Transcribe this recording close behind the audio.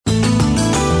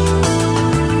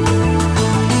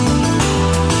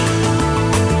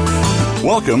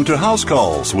Welcome to House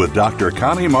Calls with Dr.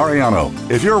 Connie Mariano.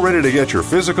 If you're ready to get your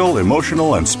physical,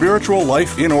 emotional, and spiritual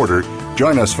life in order,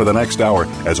 join us for the next hour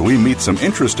as we meet some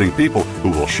interesting people who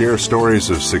will share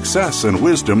stories of success and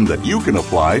wisdom that you can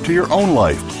apply to your own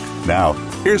life. Now,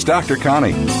 here's Dr.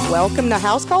 Connie. Welcome to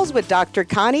House Calls with Dr.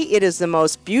 Connie. It is the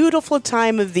most beautiful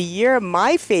time of the year,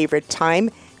 my favorite time,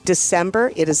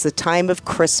 December. It is the time of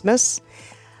Christmas.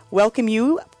 Welcome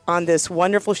you on this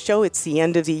wonderful show. It's the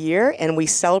end of the year, and we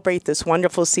celebrate this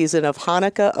wonderful season of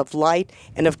Hanukkah, of light,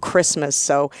 and of Christmas.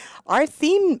 So our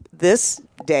theme this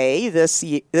day,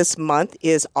 this month,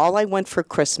 is All I Want for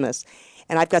Christmas.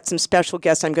 And I've got some special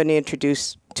guests I'm going to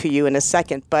introduce to you in a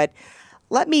second. But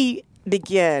let me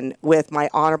begin with my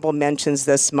honorable mentions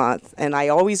this month. And I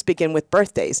always begin with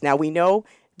birthdays. Now, we know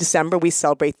December we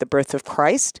celebrate the birth of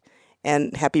Christ.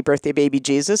 And happy birthday, baby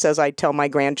Jesus, as I tell my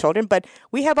grandchildren. But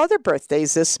we have other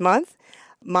birthdays this month.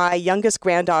 My youngest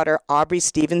granddaughter, Aubrey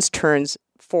Stevens, turns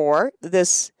 4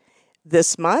 this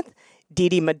month. Dee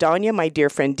Dee Madonna, my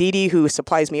dear friend Dee Dee, who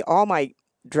supplies me all my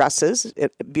dresses,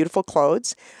 beautiful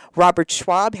clothes. Robert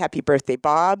Schwab, happy birthday,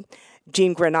 Bob.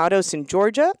 Jean Granados in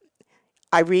Georgia.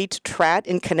 Irene Tratt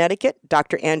in Connecticut.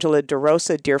 Dr. Angela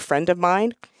DeRosa, dear friend of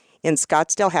mine in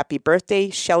Scottsdale, happy birthday.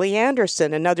 Shelley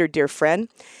Anderson, another dear friend.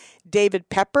 David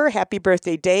Pepper, happy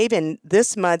birthday, Dave. And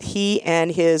this month, he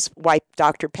and his wife,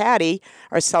 Dr. Patty,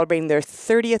 are celebrating their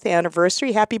 30th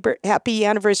anniversary. Happy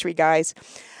anniversary, guys.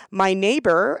 My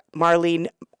neighbor, Marlene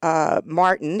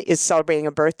Martin, is celebrating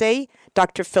a birthday.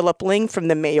 Dr. Philip Ling from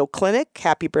the Mayo Clinic,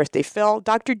 happy birthday, Phil.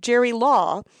 Dr. Jerry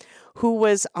Law, who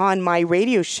was on my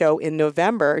radio show in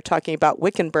November talking about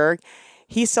Wickenburg,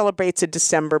 he celebrates a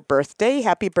December birthday.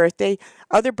 Happy birthday.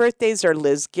 Other birthdays are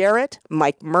Liz Garrett,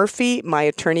 Mike Murphy, my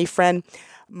attorney friend.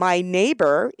 My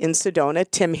neighbor in Sedona,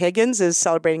 Tim Higgins, is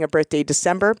celebrating a birthday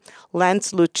December.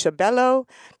 Lance Luchabello,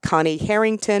 Connie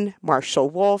Harrington, Marshall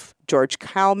Wolf, George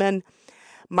Kalman,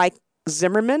 Mike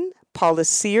Zimmerman, Paula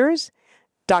Sears.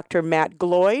 Dr. Matt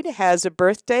Gloyd has a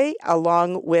birthday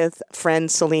along with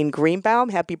friend Celine Greenbaum.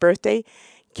 Happy birthday.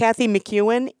 Kathy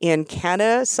McEwen in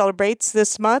Canada celebrates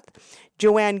this month.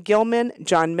 Joanne Gilman,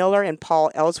 John Miller, and Paul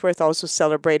Ellsworth also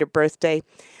celebrate a birthday.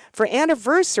 For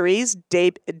anniversaries,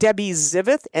 Debbie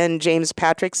Zivith and James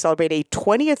Patrick celebrate a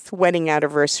 20th wedding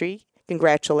anniversary.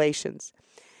 Congratulations.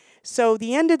 So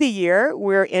the end of the year,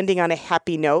 we're ending on a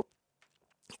happy note.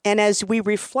 And as we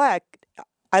reflect,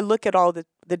 I look at all the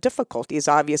difficulties.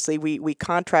 Obviously, we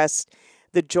contrast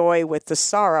the joy with the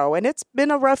sorrow, and it's been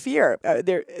a rough year.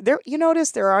 You notice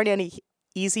there aren't any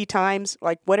easy times,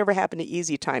 like whatever happened to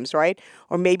easy times, right?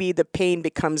 Or maybe the pain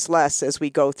becomes less as we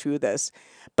go through this.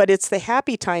 But it's the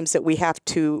happy times that we have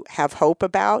to have hope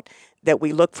about, that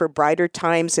we look for brighter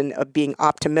times and of being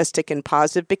optimistic and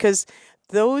positive, because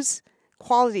those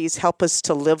qualities help us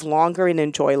to live longer and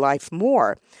enjoy life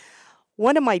more.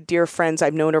 One of my dear friends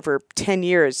I've known over 10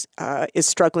 years is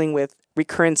struggling with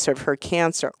recurrence of her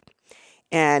cancer.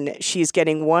 And she's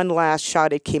getting one last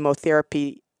shot at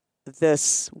chemotherapy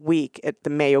this week at the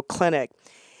Mayo Clinic.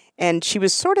 And she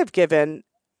was sort of given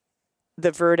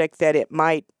the verdict that it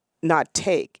might not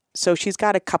take. So she's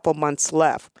got a couple months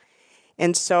left.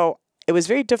 And so it was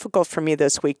very difficult for me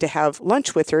this week to have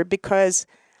lunch with her because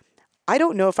I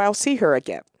don't know if I'll see her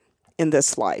again in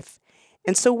this life.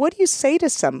 And so what do you say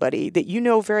to somebody that you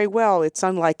know very well it's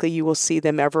unlikely you will see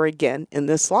them ever again in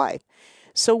this life?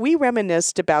 So we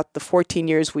reminisced about the 14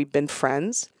 years we've been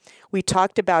friends. We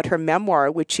talked about her memoir,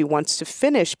 which she wants to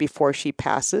finish before she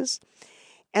passes.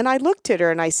 And I looked at her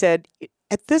and I said,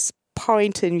 at this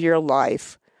point in your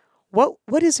life,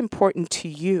 what is important to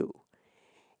you?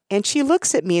 And she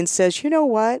looks at me and says, you know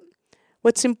what?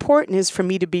 What's important is for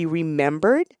me to be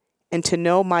remembered and to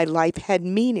know my life had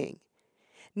meaning.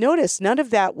 Notice none of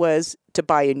that was to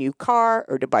buy a new car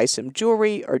or to buy some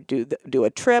jewelry or do a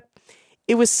trip.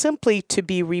 It was simply to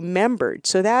be remembered.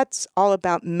 So that's all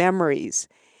about memories.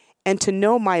 And to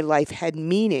know my life had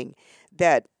meaning,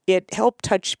 that it helped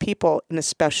touch people in a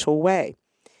special way.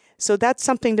 So that's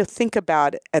something to think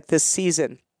about at this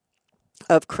season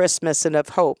of Christmas and of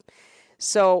hope.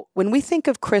 So when we think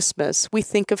of Christmas, we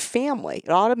think of family. It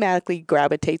automatically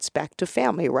gravitates back to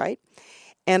family, right?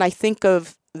 And I think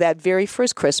of that very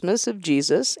first Christmas of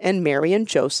Jesus and Mary and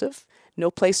Joseph, no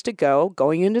place to go,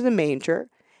 going into the manger,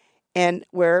 and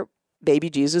where baby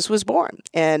Jesus was born.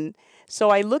 And so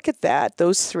I look at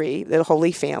those three, the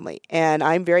Holy Family, and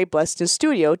I'm very blessed in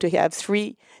studio to have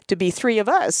three of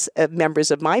us,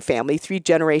 members of my family, 3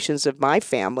 generations of my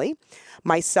family.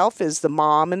 Myself is the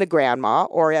mom and the grandma,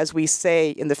 or as we say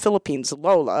in the Philippines,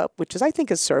 Lola, which I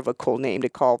think is sort of a cool name to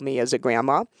call me as a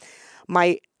grandma.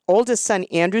 My oldest son,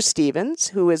 Andrew Stevens,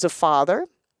 who is a father,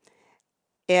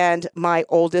 and my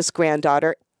oldest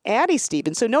granddaughter, Addie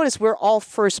Stevens. So notice we're all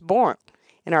firstborn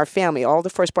in our family, all the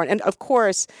firstborn. And of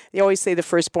course, they always say the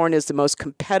firstborn is the most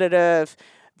competitive,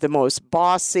 the most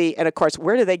bossy. And of course,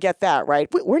 where do they get that, right?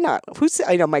 We're not.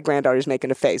 I know my granddaughter's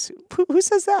making a face. Who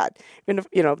says that?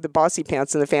 The bossy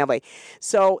pants in the family.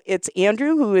 So it's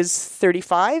Andrew, who is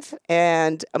 35,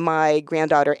 and my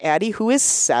granddaughter, Addie, who is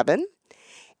 7.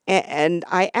 And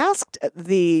I asked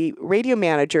the radio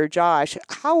manager, Josh,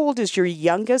 how old is your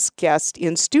youngest guest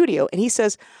in studio? And he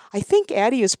says, I think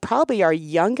Addie is probably our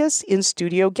youngest in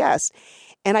studio guest.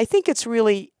 And I think it's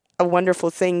really a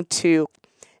wonderful thing to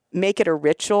make it a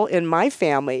ritual in my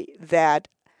family that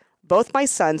both my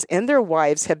sons and their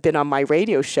wives have been on my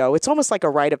radio show. It's almost like a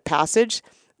rite of passage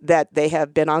that they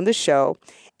have been on the show.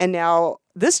 And now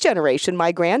this generation,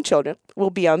 my grandchildren,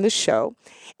 will be on the show.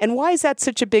 And why is that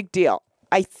such a big deal?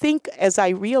 I think as I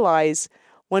realize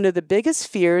one of the biggest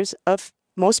fears of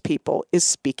most people is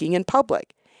speaking in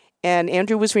public. And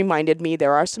Andrew was reminded me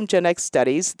there are some genetic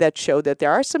studies that show that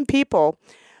there are some people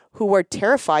who are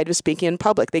terrified of speaking in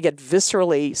public. They get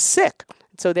viscerally sick.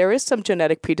 So there is some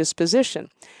genetic predisposition.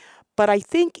 But I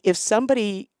think if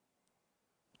somebody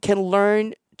can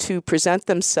learn to present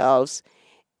themselves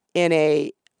in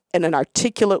an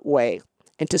articulate way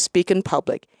and to speak in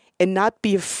public and not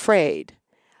be afraid,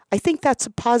 I think that's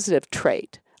a positive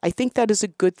trait. I think that is a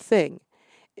good thing.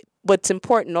 What's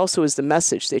important also is the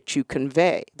message that you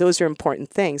convey. Those are important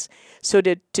things. So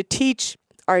to teach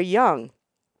our young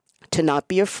to not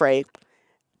be afraid,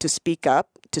 to speak up,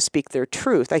 to speak their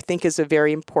truth, I think is a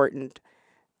very important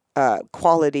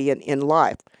quality in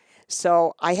life.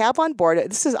 So I have on board,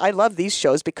 I love these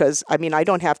shows because, I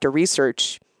don't have to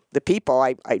research the people.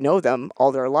 I know them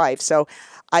all their life. So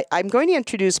I'm going to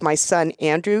introduce my son,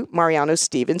 Andrew Mariano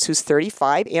Stevens, who's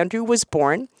 35. Andrew was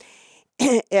born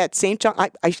at St. John.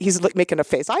 He's making a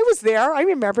face. I was there. I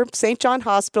remember St. John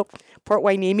Hospital, Port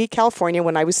Hueneme, California,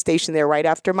 when I was stationed there right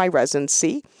after my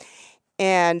residency.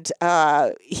 And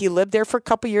he lived there for a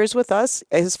couple years with us.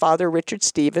 His father, Richard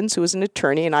Stevens, who was an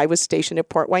attorney, and I was stationed at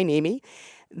Port Hueneme.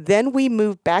 Then we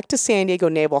moved back to San Diego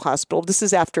Naval Hospital. This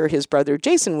is after his brother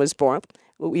Jason was born.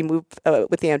 We moved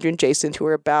with Andrew and Jason, who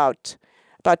were about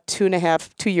 2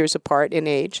 years apart in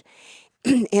age.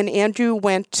 And Andrew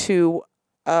went to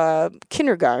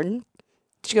kindergarten.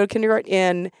 Did you go to kindergarten?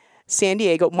 In San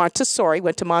Diego, went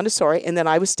to Montessori, and then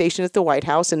I was stationed at the White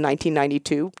House in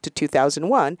 1992 to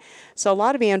 2001. So a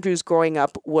lot of Andrew's growing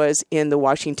up was in the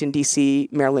Washington, D.C.,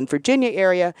 Maryland, Virginia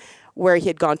area, where he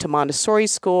had gone to Montessori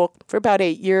school for about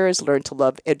 8 years, learned to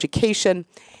love education,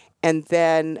 and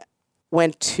then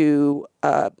went to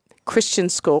Christian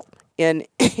school in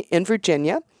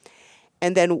Virginia.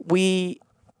 And then we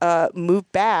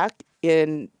moved back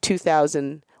in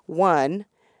 2001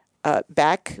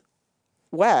 back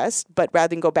west, but rather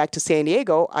than go back to San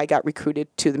Diego, I got recruited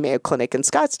to the Mayo Clinic in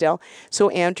Scottsdale. So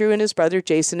Andrew and his brother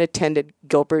Jason attended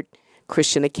Scottsdale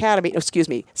Christian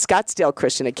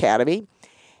Academy,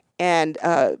 and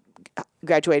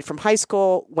graduated from high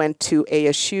school, went to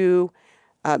ASU,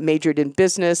 majored in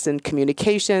business and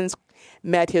communications,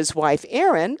 met his wife,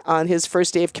 Erin, on his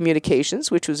first day of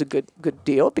communications, which was a good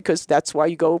deal because that's why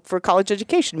you go for college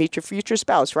education, meet your future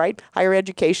spouse, right? Higher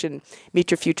education,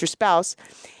 meet your future spouse.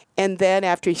 And then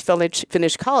after he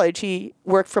finished college, he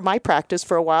worked for my practice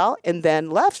for a while and then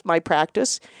left my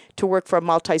practice to work for a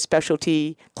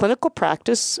multi-specialty clinical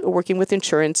practice, working with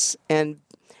insurance and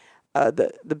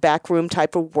the backroom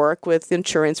type of work with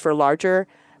insurance for a larger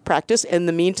practice. In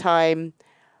the meantime,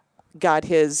 got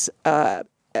his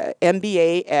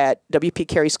MBA at W.P.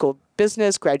 Carey School of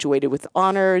Business, graduated with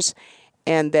honors,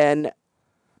 and then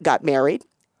got married.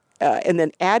 And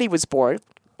then Addie was born,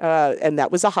 and that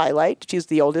was a highlight. She's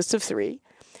the oldest of 3.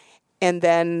 And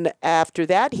then after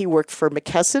that, he worked for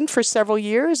McKesson for several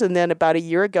years, and then about a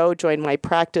year ago joined my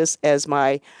practice as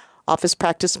my office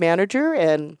practice manager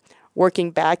and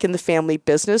working back in the family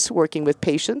business, working with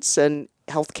patients and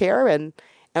healthcare, and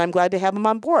I'm glad to have him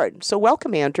on board. So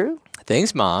welcome, Andrew.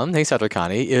 Thanks, Mom. Thanks, Dr.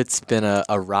 Connie. It's been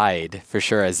a ride for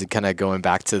sure, as kind of going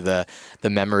back to the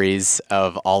memories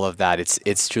of all of that.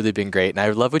 It's truly been great. And I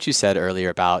love what you said earlier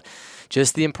about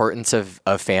just the importance of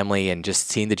family and just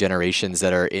seeing the generations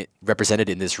that are represented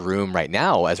in this room right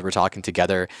now as we're talking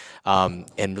together, and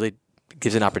really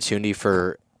gives an opportunity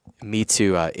for me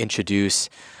to introduce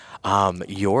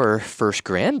your first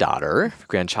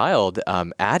grandchild,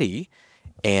 Addie.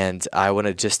 And I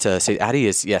wanted just to say, Addie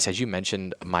is, yes, as you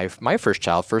mentioned, my first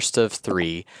child, first of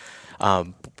 3,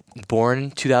 born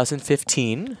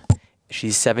 2015.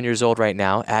 She's 7 years old right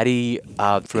now. Addie,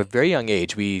 from a very young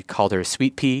age, we called her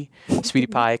Sweet Pea, Sweetie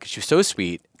Pie, because she was so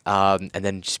sweet. and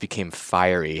then just became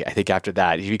fiery. I think after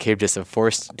that, he became just a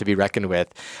force to be reckoned with.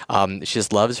 She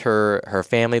just loves her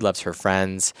family, loves her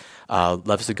friends,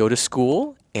 loves to go to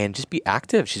school and just be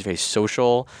active. She's very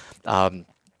social.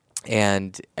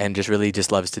 And just really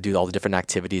just loves to do all the different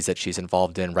activities that she's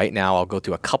involved in. Right now, I'll go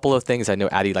through a couple of things I know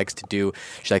Addie likes to do.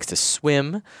 She likes to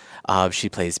swim. She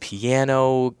plays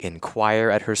piano in choir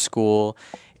at her school.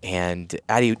 And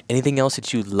Addie, anything else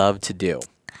that you love to do?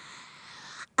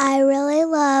 I really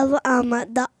love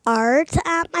the art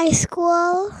at my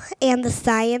school and the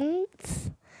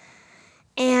science.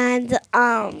 And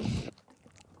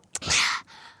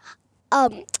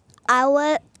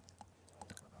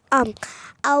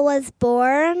I was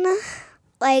born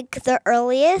like the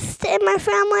earliest in my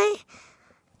family,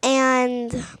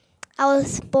 and I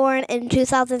was born in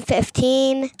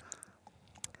 2015.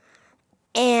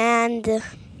 And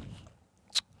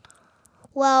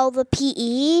well, the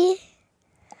PE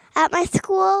at my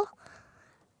school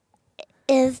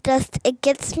is just, it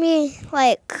gets me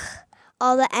like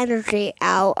all the energy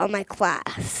out of my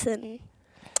class. And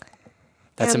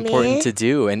that's important to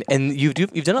do, and you've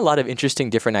done a lot of interesting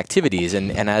different activities,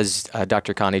 and as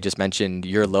Dr. Connie just mentioned,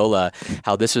 you're Lola.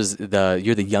 How this was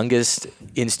you're the youngest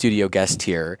in studio guest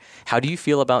here. How do you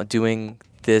feel about doing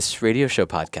this radio show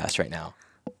podcast right now?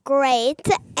 Great,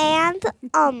 and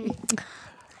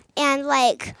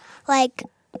like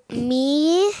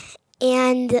me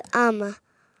and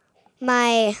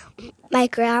my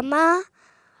grandma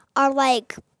are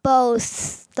like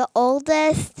both the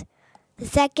oldest, the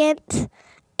second,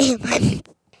 and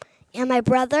my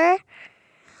brother,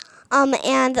 my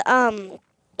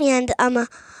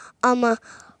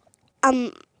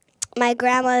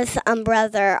grandma's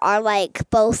brother are like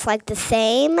both like the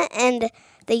same, and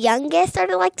the youngest are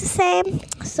like the same.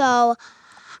 So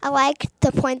I like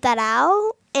to point that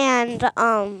out, and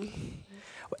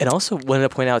also wanted to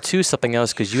point out too something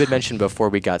else, because you had mentioned before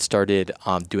we got started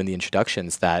doing the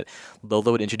introductions that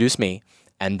Lola would introduce me.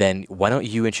 And then why don't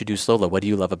you introduce Lola? What do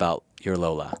you love about your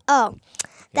Lola? Oh,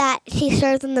 that she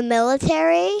serves in the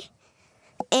military.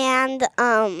 And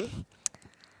I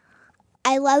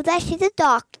love that she's a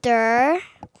doctor.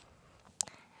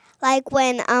 Like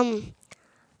when,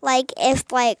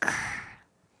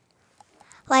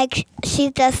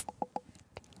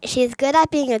 she's good at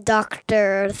being a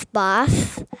doctor's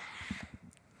boss.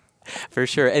 For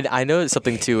sure. And I know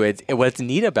something too, what's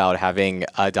neat about having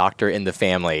a doctor in the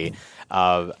family.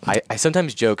 I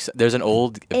sometimes joke, there's an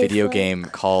old video game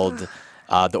called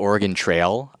The Oregon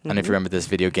Trail. I don't know if you remember this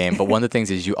video game, but one of the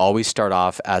things is you always start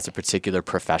off as a particular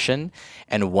profession,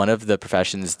 and one of the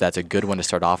professions that's a good one to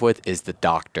start off with is the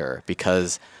doctor,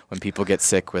 because when people get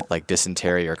sick with like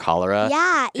dysentery or cholera,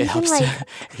 it helps to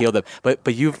heal them. But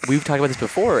we've talked about this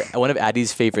before. One of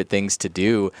Addie's favorite things to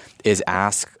do is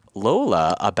ask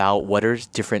Lola about what are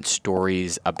different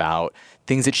stories about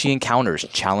things that she encounters,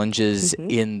 challenges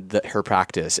in her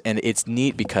practice. And it's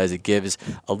neat because it gives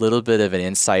a little bit of an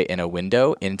insight and a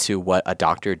window into what a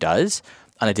doctor does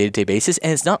on a day-to-day basis.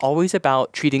 And it's not always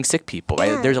about treating sick people,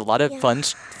 right? There's a lot of fun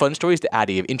stories to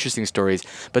Addie, of interesting stories,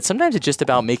 but sometimes it's just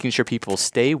about making sure people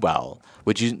stay well.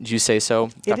 Would you say so,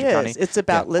 Dr. Connie? It is. It's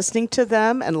about listening to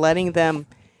them and letting them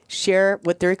share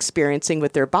what they're experiencing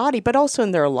with their body, but also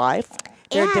in their life.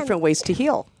 There are different ways to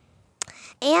heal.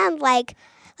 And like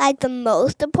the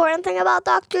most important thing about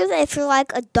doctors, if you're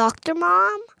like a doctor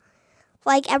mom,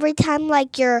 like every time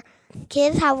like your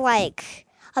kids have like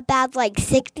a bad like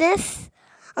sickness,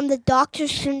 the doctor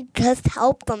should just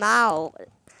help them out.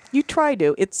 You try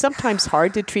to. It's sometimes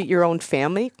hard to treat your own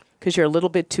family because you're a little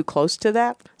bit too close to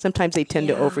that. Sometimes they tend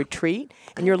to overtreat,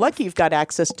 and you're lucky you've got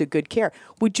access to good care.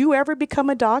 Would you ever become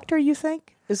a doctor, you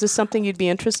think? Is this something you'd be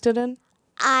interested in?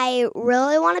 I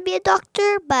really want to be a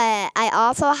doctor, but I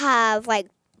also have like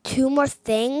 2 more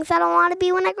things I don't want to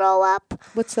be when I grow up.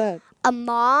 What's that? A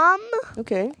mom.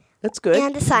 Okay, that's good.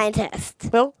 And a scientist.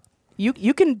 Well,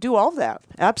 you can do all that.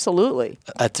 Absolutely.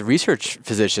 That's a research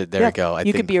physician. There we go.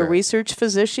 You could be a research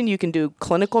physician. You can do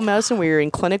clinical medicine where you're in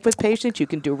clinic with patients. You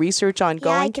can do research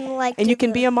ongoing. Yeah, I can and you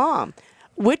can be a mom.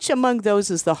 Which among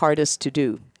those is the hardest to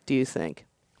do you think?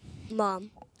 Mom.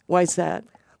 Why is that?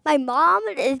 My mom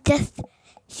is just...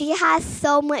 She has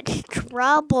so much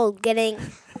trouble getting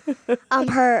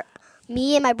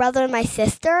me and my brother and my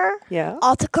sister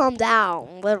all to calm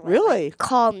down. Literally. Really?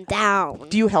 Calm down.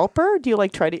 Do you help her? Do you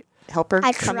like try to help her?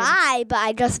 I try, but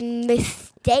I just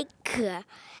mistake,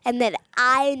 and then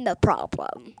I'm the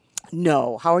problem.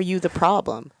 No. How are you the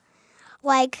problem?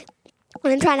 Like,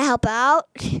 when I'm trying to help out,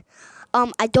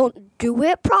 I don't do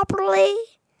it properly,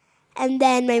 and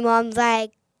then my mom's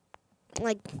like,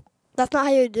 that's not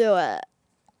how you do it.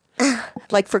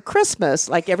 like for Christmas,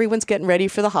 like everyone's getting ready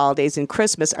for the holidays and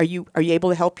Christmas. Are you able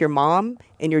to help your mom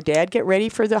and your dad get ready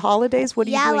for the holidays? What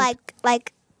are you doing? Yeah,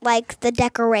 like the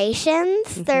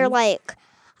decorations. They're like,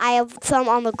 I have some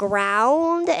on the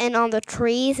ground and on the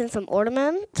trees and some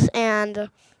ornaments. And,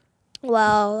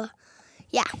 well,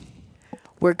 yeah.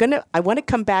 I want to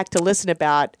come back to listen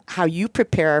about how you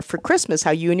prepare for Christmas,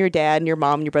 how you and your dad and your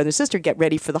mom and your brother and sister get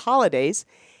ready for the holidays,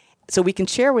 so we can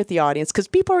share with the audience, because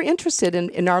people are interested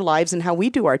in our lives and how we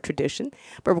do our tradition.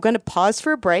 But we're going to pause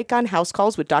for a break on House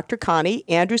Calls with Dr. Connie,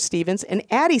 Andrew Stevens, and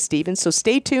Addie Stevens. So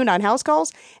stay tuned on House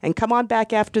Calls and come on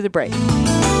back after the break.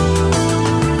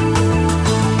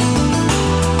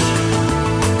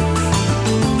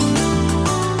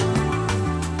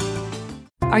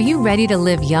 Are you ready to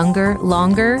live younger,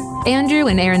 longer? Andrew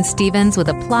and Aaron Stevens with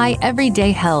Apply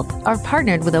Everyday Health are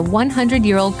partnered with a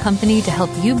 100-year-old company to help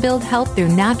you build health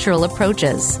through natural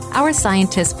approaches. Our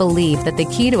scientists believe that the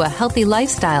key to a healthy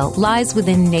lifestyle lies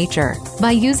within nature.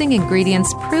 By using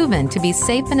ingredients proven to be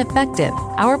safe and effective,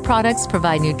 our products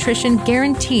provide nutrition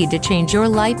guaranteed to change your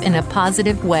life in a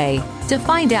positive way. To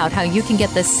find out how you can get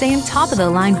the same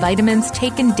top-of-the-line vitamins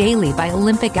taken daily by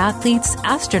Olympic athletes,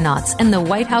 astronauts, and the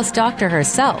White House doctor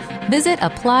herself, visit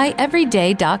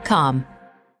applyeveryday.com.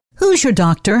 Who's your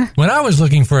doctor? When I was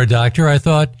looking for a doctor, I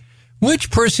thought,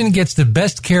 which person gets the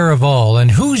best care of all and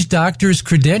whose doctor's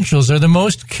credentials are the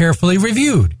most carefully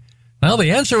reviewed? Well,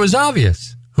 the answer was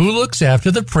obvious. Who looks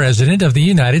after the President of the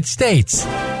United States?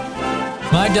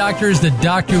 My doctor is the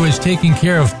doctor who has taken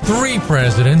care of 3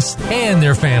 presidents and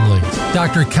their families,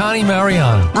 Dr. Connie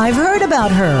Mariano. I've heard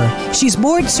about her. She's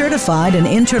board certified in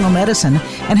internal medicine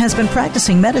and has been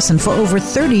practicing medicine for over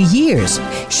 30 years.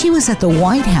 She was at the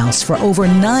White House for over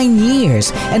 9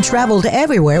 years and traveled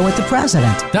everywhere with the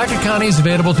president. Dr. Connie is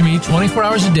available to me 24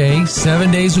 hours a day, 7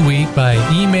 days a week by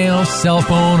email, cell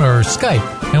phone, or Skype.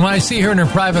 And when I see her in her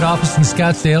private office in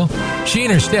Scottsdale, she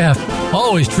and her staff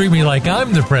always treat me like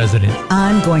I'm the president.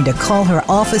 I'm going to call her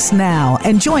office now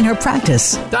and join her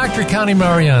practice. Dr. Connie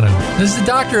Mariano is the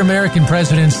doctor American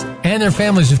presidents and their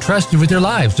families have trusted with their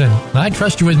lives, and I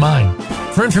trust you with mine.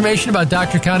 For information about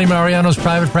Dr. Connie Mariano's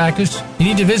private practice, you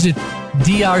need to visit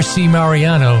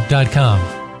drcmariano.com.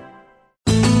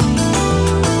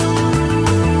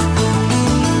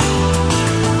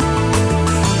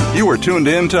 You are tuned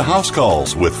in to House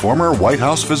Calls with former White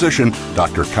House physician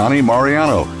Dr. Connie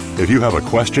Mariano. If you have a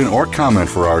question or comment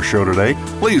for our show today,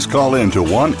 please call in to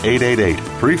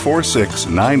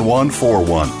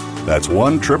 1-888-346-9141. That's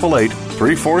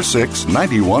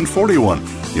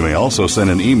 1-888-346-9141. You may also send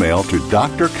an email to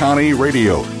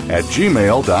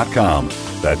drconnieradio@gmail.com.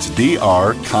 That's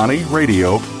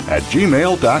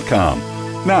drconnieradio@gmail.com.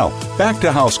 Now, back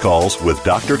to House Calls with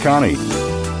Dr. Connie.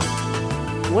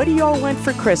 What do you all want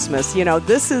for Christmas? You know,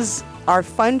 this is our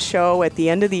fun show at the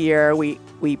end of the year. We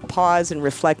pause and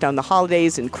reflect on the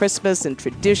holidays and Christmas and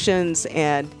traditions.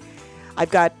 And I've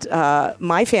got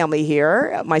my family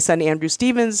here, my son Andrew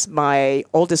Stevens, my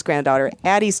oldest granddaughter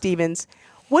Addie Stevens.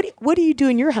 What do you do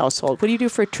in your household? What do you do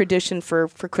for a tradition for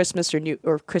Christmas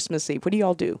or Christmas Eve? What do you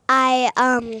all do? I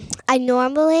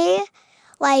normally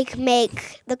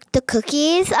make the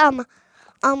cookies.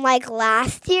 Like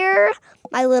last year,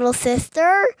 my little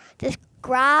sister just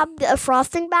grabbed a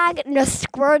frosting bag and just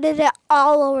squirted it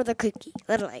all over the cookie.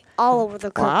 Literally, all over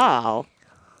the cookie. Wow.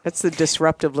 That's the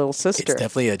disruptive little sister. It's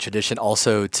definitely a tradition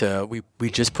also we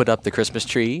just put up the Christmas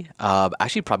tree.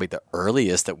 Actually, probably the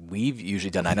earliest that we've usually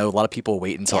done. I know a lot of people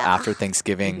wait until after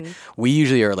Thanksgiving. Mm-hmm. We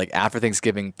usually are like after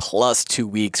Thanksgiving plus 2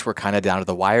 weeks, we're kind of down to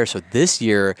the wire. So this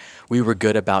year, we were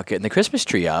good about getting the Christmas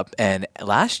tree up. And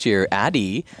last year,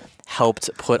 Addie helped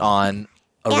put on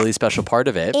a really special part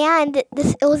of it. And it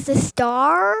was the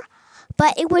star,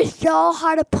 but it was so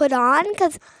hard to put on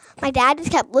because my dad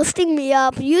just kept lifting me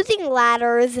up, using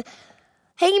ladders,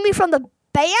 hanging me from the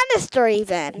banister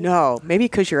even. No, maybe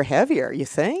because you're heavier, you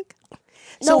think?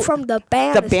 No, from the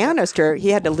banister. The banister, he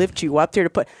had to lift you up there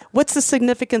to put. What's the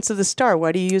significance of the star?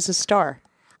 Why do you use a star?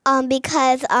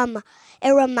 Because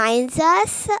it reminds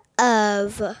us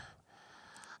of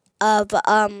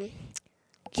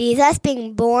Jesus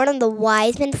being born and the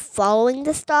wise men following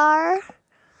the star.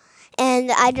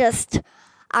 And I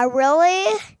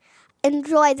really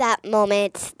enjoy that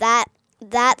moment.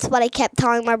 That's what I kept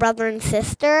telling my brother and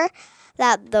sister,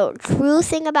 that the true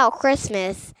thing about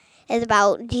Christmas is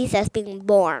about Jesus being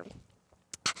born.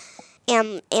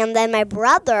 And then my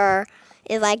brother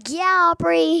is like, yeah,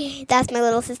 Aubrey, that's my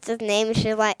little sister's name. And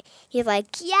he's like,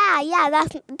 yeah,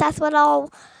 that's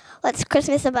what's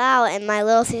Christmas about? And my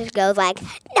little sister goes like,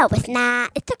 no, it's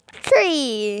not. It's a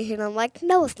tree. And I'm like,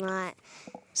 no, it's not.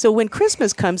 So when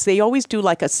Christmas comes, they always do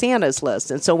like a Santa's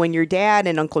list. And so when your dad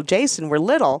and Uncle Jason were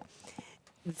little,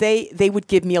 they would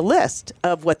give me a list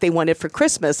of what they wanted for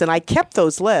Christmas. And I kept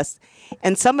those lists.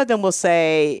 And some of them will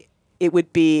say it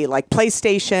would be like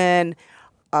PlayStation.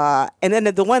 And then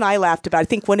the one I laughed about, I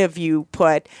think one of you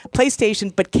put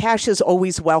PlayStation, but cash is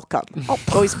always welcome.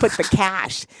 Always put the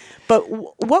cash. But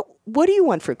what do you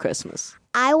want for Christmas?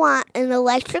 I want an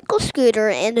electrical scooter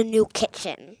and a new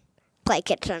kitchen. Play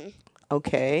kitchen.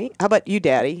 Okay. How about you,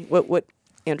 Daddy? What,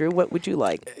 Andrew, what would you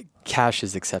like? Cash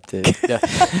is accepted. No.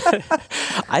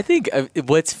 I think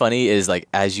what's funny is like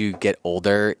as you get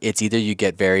older, it's either you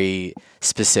get very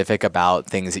specific about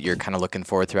things that you're kind of looking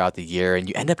for throughout the year, and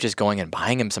you end up just going and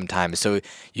buying them sometimes. So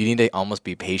you need to almost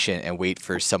be patient and wait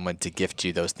for someone to gift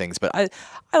you those things. But I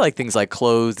like things like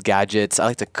clothes, gadgets. I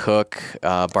like to cook,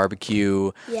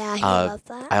 barbecue. Yeah, I love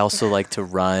that. I also like to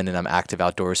run, and I'm active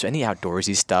outdoors. So any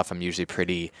outdoorsy stuff, I'm usually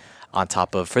pretty on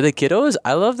top of. For the kiddos,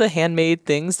 I love the handmade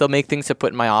things. They'll make things to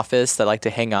put in my office that I like to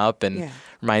hang up and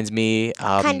reminds me.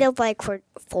 Kind of like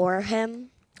for him.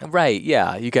 Right,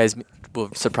 yeah. You guys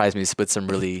will surprise me with some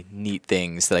really neat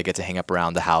things that I get to hang up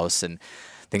around the house and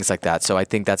things like that. So I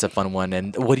think that's a fun one.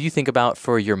 And what do you think about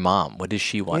for your mom? What does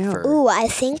she want for? Ooh, I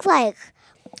think like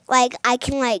I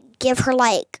can like give her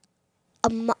like a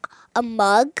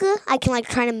mug. I can like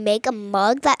try to make a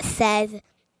mug that says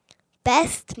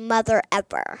best mother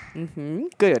ever. Mm-hmm.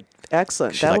 Good.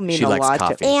 Excellent. She That'll mean a likes lot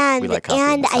coffee. to And We like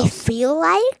coffee in this I house. feel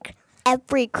like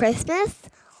every Christmas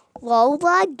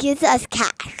Lola gives us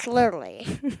cash, literally.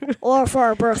 Or for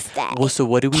our birthday. Well, so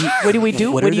what do we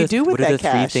do? What do you do with What that are the three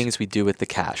cash? things we do with the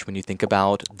cash when you think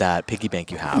about that piggy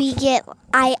bank you have? We get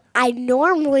I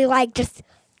normally like just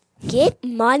get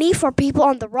money for people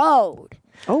on the road.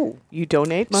 Oh, you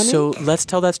donate money? So let's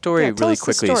tell that story Yeah, tell really us the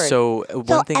quickly. story. So So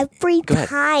one thing. every Go ahead.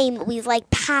 time we like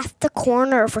pass the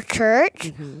corner for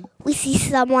church, we see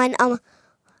someone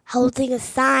holding a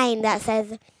sign that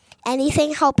says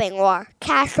anything helping or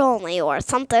cash only or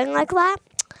something like that.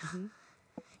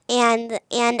 And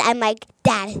I'm like,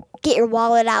 Dad, get your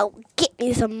wallet out, get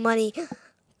me some money.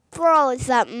 Throw it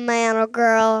that man or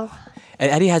girl. And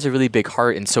Addie has a really big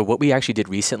heart. And so what we actually did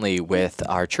recently with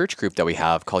our church group that we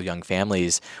have called Young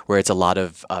Families, where it's a lot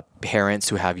of parents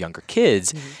who have younger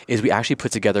kids, is we actually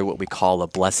put together what we call a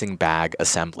blessing bag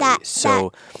assembly. That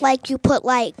like you put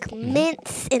like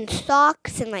mints and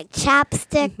socks and like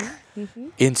chapstick.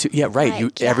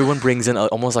 Everyone brings in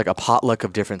almost like a potluck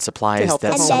of different supplies help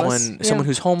that the someone homeless. someone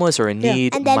who's homeless or in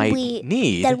need And then might we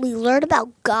need. Then we learn about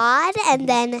God, and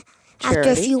then after a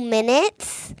Charity. few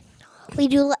minutes, we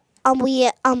do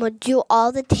do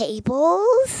all the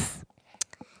tables,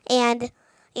 and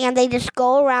they just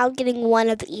go around getting one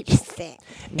of each thing.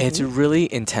 And it's a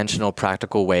really intentional,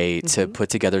 practical way to put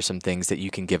together some things that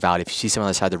you can give out. If you see someone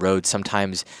on the side of the road,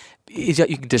 sometimes you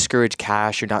can discourage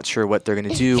cash. You're not sure what they're going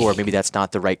to do, or maybe that's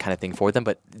not the right kind of thing for them.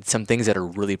 But some things that are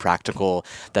really practical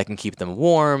that can keep them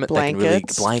warm,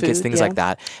 Blankets, blankets, food, things like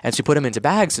that. And so you put them into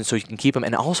bags, and so you can keep them.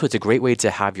 And also, it's a great way to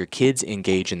have your kids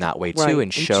engage in that way too, Right, and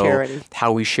and show charity.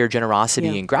 how we share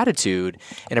generosity and gratitude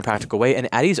in a practical way. And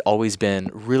Addie's always been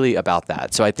really about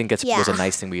that. So I think it was a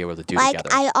nice thing we were able to do Like together.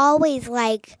 I always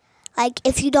like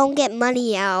if you don't get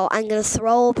money out, I'm gonna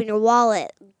throw open your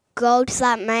wallet, go to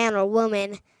that man or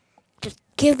woman, just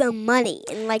give them money,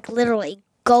 and like literally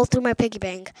go through my piggy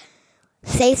bank,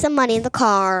 save some money in the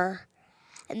car,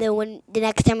 and then when the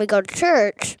next time we go to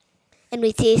church and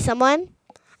we see someone,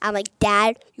 I'm like,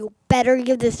 Dad, you better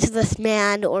give this to this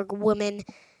man or woman,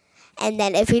 and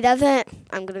then if he doesn't,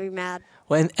 I'm gonna be mad.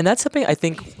 Well, and that's something I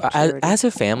think as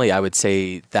a family, I would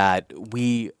say that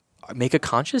we make a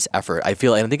conscious effort. I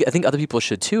feel, and I think other people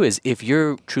should too, is if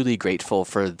you're truly grateful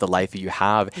for the life that you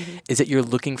have, is that you're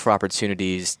looking for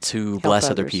opportunities to bless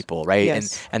other others. people, right?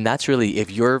 Yes. And that's really,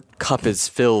 if your cup is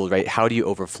filled, right, how do you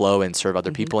overflow and serve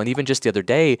other people? And even just the other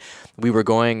day, we were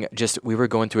going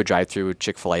through a drive-through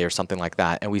Chick-fil-A or something like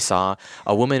that, and we saw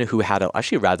a woman who had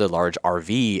actually a rather large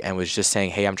RV and was just saying,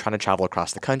 hey, I'm trying to travel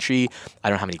across the country. I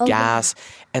don't have any gas.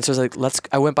 And so I was like,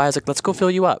 I went by, I was like, let's go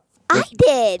fill you up. I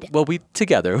did. Well, we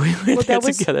together. We went there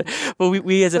together. Well,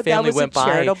 we as a family went by. That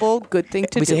was a charitable, good thing to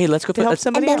do. We said, hey, let's go to help let's-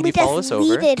 somebody And then out. we Can you follow just us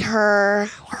over? needed her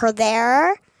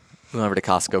there. We went over to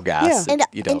Costco gas. And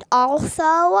and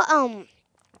also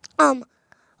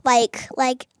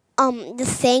the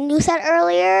thing you said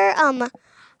earlier,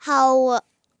 how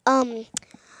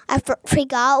I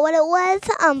forgot what it was,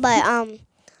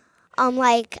 but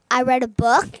like I read a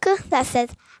book that says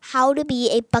how to be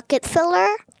a bucket filler.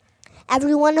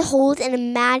 Everyone holds an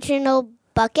imaginable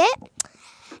bucket,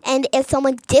 and if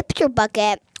someone dips your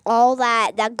bucket, all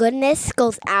that goodness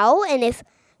goes out, and if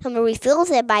someone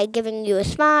refills it by giving you a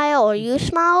smile, or you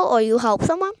smile, or you help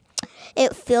someone,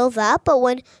 it fills up. But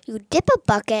when you dip a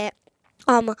bucket,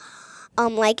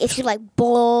 like if you like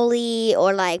bully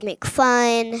or like make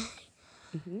fun,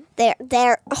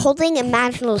 they're holding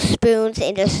imaginary spoons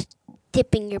and just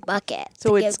dipping your bucket.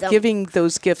 So it's giving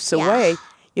those gifts away.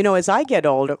 You know, as I get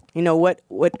older, you know, what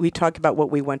we talk about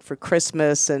what we want for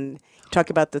Christmas and talk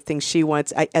about the things she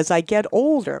wants. As I get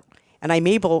older and I'm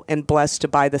able and blessed to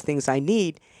buy the things I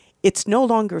need, it's no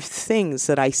longer things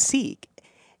that I seek.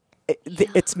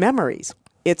 It's memories.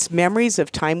 It's memories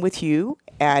of time with you,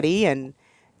 Addie, and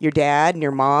your dad and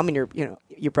your mom and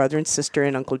your brother and sister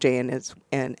and Uncle Jay and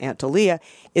Aunt Aaliyah.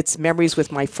 It's memories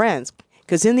with my friends.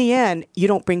 Because in the end, you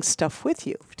don't bring stuff with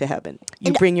you to heaven.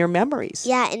 You bring your memories.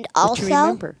 Yeah, and what you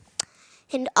remember.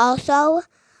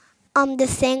 The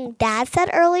thing Dad said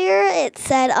earlier, it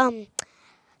said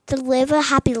to live a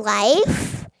happy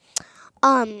life.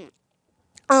 And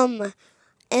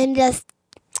just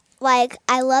like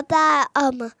I love that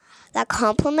that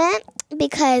compliment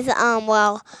because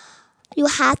you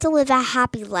have to live a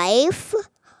happy life,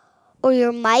 or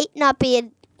you might not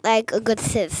be a good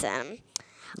citizen.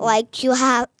 Like you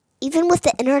have, even with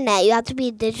the internet, you have to be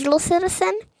a digital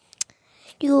citizen.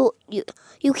 You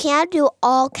can't do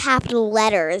all capital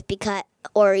letters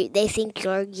or they think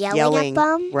you're yelling at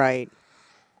them. Right.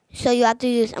 So you have to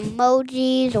use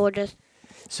emojis or just.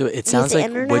 So it sounds like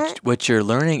what you're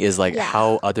learning is like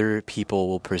how other people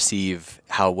will perceive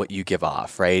what you give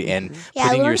off, right? And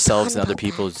putting yourselves in other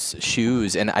people's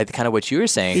shoes. And I kind of what you were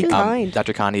saying,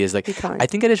 Dr. Connie, is like I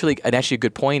think that is really actually a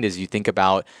good point. Is you think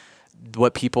about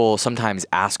what people sometimes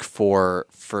ask for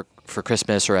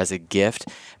Christmas or as a gift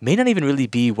may not even really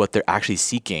be what they're actually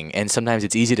seeking. And sometimes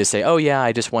it's easy to say, oh yeah,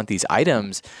 I just want these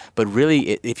items. But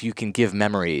really, if you can give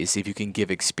memories, if you can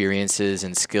give experiences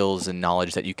and skills and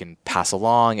knowledge that you can pass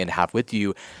along and have with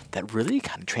you, that really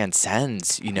kind of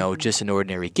transcends, just an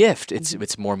ordinary gift.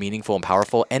 It's more meaningful and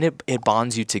powerful, and it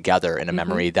bonds you together in a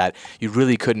memory that you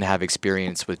really couldn't have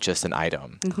experienced with just an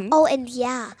item. Oh, and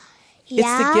yeah. It's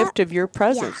the gift of your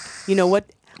presence. Yeah. You know what?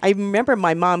 I remember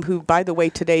my mom, who, by the way,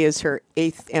 today is her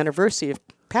 8th anniversary of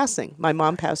passing. My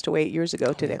mom passed away 8 years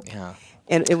ago today. Yeah.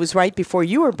 And it was right before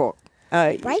you were born.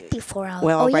 Right before I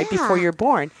was right before you're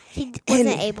born. He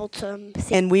wasn't able to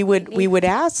see. And we would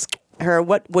ask her,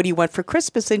 what do you want for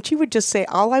Christmas? And she would just say,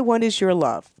 all I want is your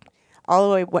love.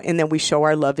 And then we show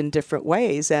our love in different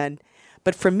ways.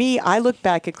 But for me, I look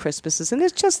back at Christmases, and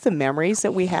it's just the memories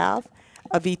that we have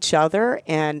of each other,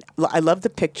 and I love the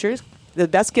pictures. The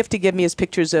best gift to give me is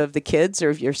pictures of the kids or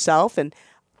of yourself, and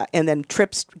then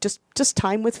trips, just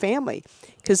time with family.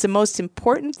 Because the most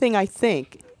important thing I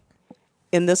think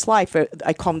in this life,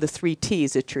 I call them the 3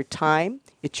 T's. It's your time,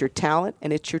 it's your talent,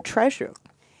 and it's your treasure.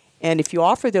 And if you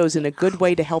offer those in a good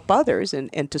way to help others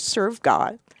and to serve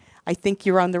God, I think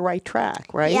you're on the right track,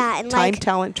 right? Yeah, and time,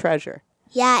 talent, treasure.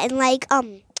 Yeah, and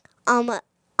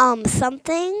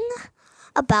something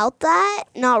about that,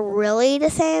 not really the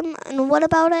same. And what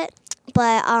about it?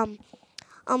 But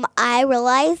I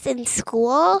realized in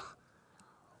school,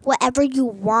 whatever you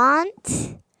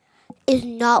want is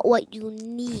not what you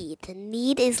need. The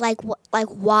need is like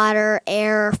water,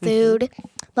 air, food.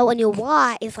 But when you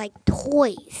want is like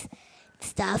toys,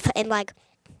 stuff, and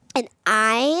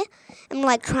I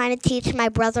am trying to teach my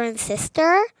brother and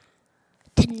sister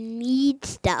to need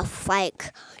stuff.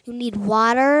 Like you need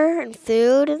water and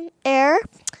food and air,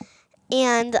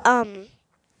 and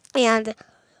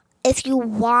if you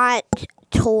want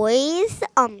toys,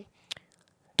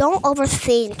 don't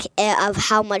overthink of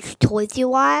how much toys you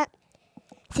want.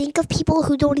 Think of people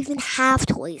who don't even have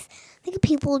toys. Think of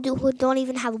people who don't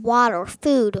even have water or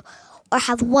food, or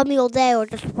have one meal a day, or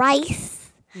just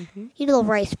rice. You know the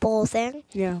rice bowl thing.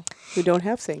 Yeah, who don't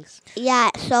have things.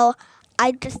 Yeah, so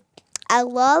I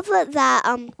love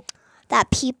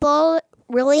that people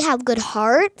really have good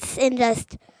hearts and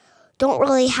just don't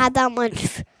really have that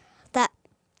much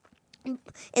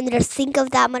and just think of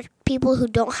that much people who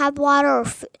don't have water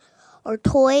or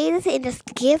toys and just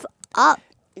give up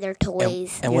their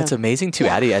toys. And what's amazing too,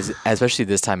 Addie, especially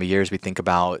this time of year, as we think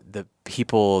about the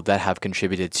people that have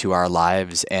contributed to our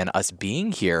lives and us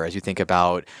being here, as you think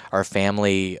about our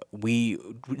family,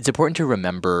 it's important to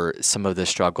remember some of the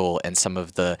struggle and some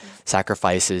of the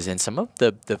sacrifices and some of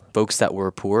the folks that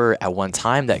were poor at one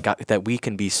time that we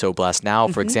can be so blessed now.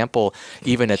 For example,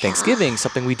 even at Thanksgiving,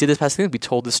 something we did this past Thanksgiving, we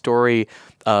told the story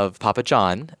of Papa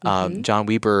John, John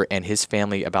Weber and his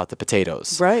family about the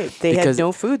potatoes. Right. They had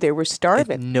no food. They were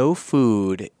starving. No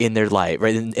food in their life,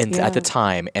 right? And at the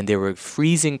time, and they were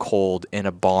freezing cold. sold in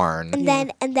a barn. And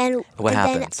then What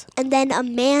happens? And then a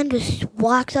man just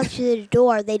walks up to the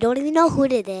door. They don't even know who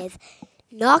it is.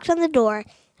 Knocks on the door,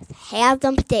 has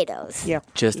some potatoes. Yeah.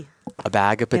 Just a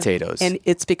bag of potatoes. And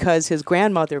it's because his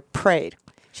grandmother prayed.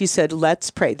 She said,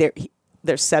 let's pray.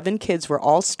 Their 7 kids were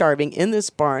all starving in this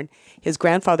barn. His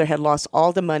grandfather had lost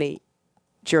all the money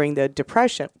during the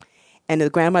Depression. And the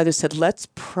grandmother said, let's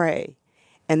pray.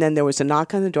 And then there was a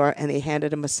knock on the door, and they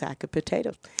handed him a sack of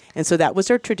potatoes. And so that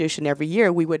was our tradition. Every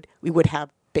year we would have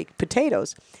baked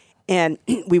potatoes. And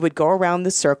we would go around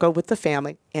the circle with the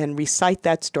family and recite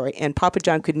that story. And Papa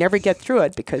John could never get through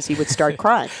it because he would start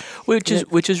crying. which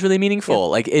is really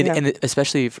meaningful. Yeah. And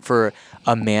especially for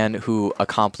a man who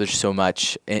accomplished so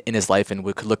much in his life and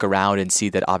could look around and see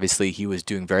that obviously he was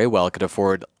doing very well, could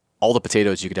afford all the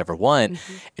potatoes you could ever want,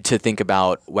 to think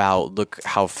about, wow, look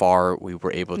how far we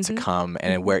were able to come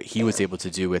and where he was able to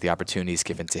do with the opportunities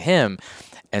given to him.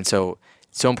 And so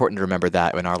important to remember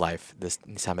that in our life this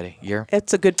time of the year.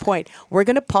 It's a good point. We're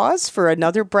going to pause for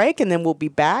another break, and then we'll be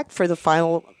back for the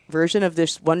final version of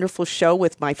this wonderful show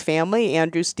with my family,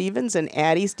 Andrew Stevens and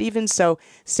Addie Stevens. So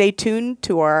stay tuned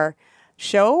to our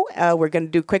show. We're going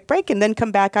to do a quick break and then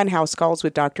come back on House Calls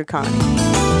with Dr. Connie.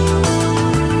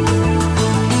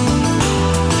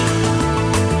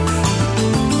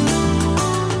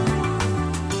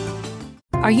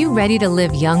 Are you ready to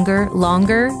live younger,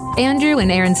 longer? Andrew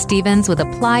and Aaron Stevens with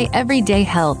Apply Everyday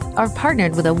Health are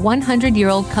partnered with a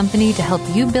 100-year-old company to help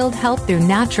you build health through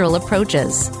natural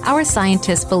approaches. Our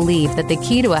scientists believe that the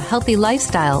key to a healthy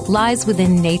lifestyle lies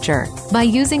within nature. By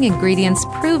using ingredients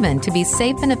proven to be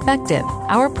safe and effective,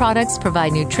 our products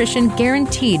provide nutrition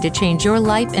guaranteed to change your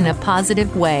life in a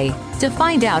positive way. To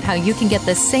find out how you can get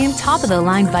the same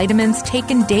top-of-the-line vitamins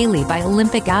taken daily by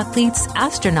Olympic athletes,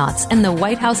 astronauts, and the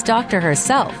White House doctor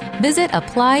herself, visit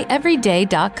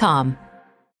applyeveryday.com.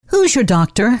 Who's your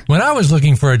doctor? When I was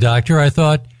looking for a doctor, I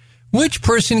thought, which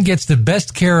person gets the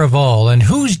best care of all and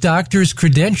whose doctor's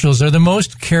credentials are the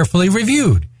most carefully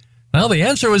reviewed? Well, the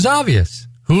answer was obvious.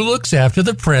 Who looks after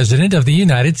the President of the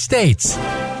United States?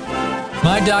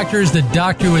 My doctor is the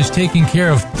doctor who has taken care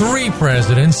of 3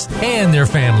 presidents and their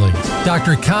families,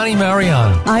 Dr. Connie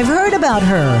Mariano. I've heard about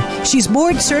her. She's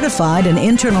board certified in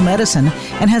internal medicine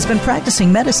and has been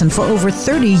practicing medicine for over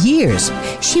 30 years.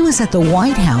 She was at the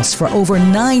White House for over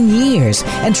 9 years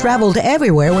and traveled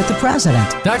everywhere with the president.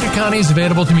 Dr. Connie is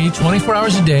available to me 24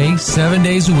 hours a day, 7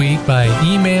 days a week by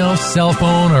email, cell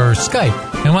phone, or Skype.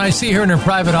 And when I see her in her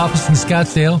private office in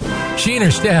Scottsdale, she and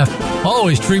her staff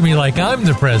always treat me like I'm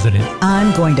the president.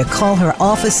 I'm going to call her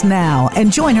office now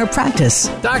and join her practice.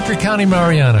 Dr. Connie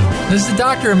Mariano is the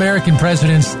doctor American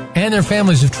presidents and their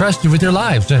families have trusted with their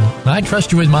lives, and I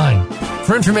trust you with mine.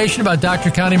 For information about Dr.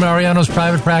 Connie Mariano's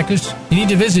private practice, you need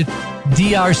to visit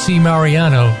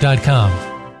drcmariano.com.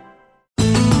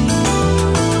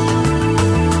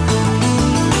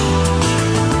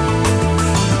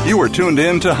 You are tuned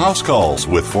in to House Calls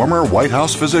with former White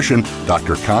House physician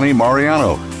Dr. Connie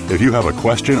Mariano. If you have a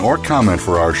question or comment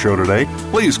for our show today,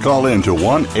 please call in to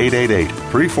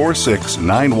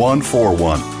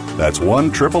 1-888-346-9141. That's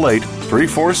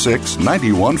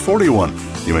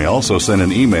 1-888-346-9141. You may also send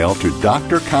an email to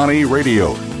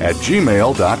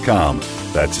drconnieradio@gmail.com.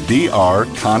 That's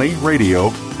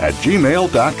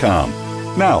drconnieradio@gmail.com.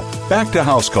 Now, back to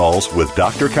House Calls with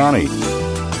Dr. Connie.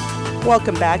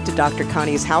 Welcome back to Dr.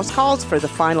 Connie's House Calls for the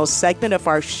final segment of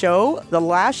our show, the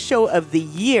last show of the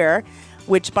year,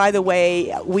 which, by the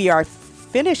way, we are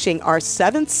finishing our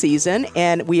 7th season,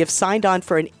 and we have signed on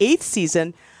for an 8th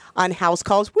season on House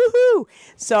Calls. Woohoo!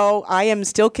 So I am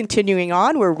still continuing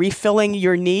on. We're refilling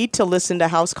your need to listen to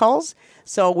House Calls.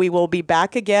 So we will be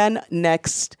back again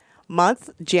next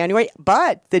month, January.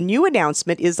 But the new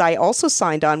announcement is I also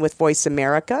signed on with Voice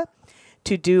America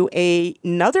to do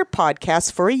another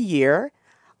podcast for a year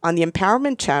on the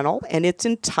Empowerment Channel, and it's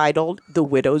entitled The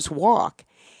Widow's Walk.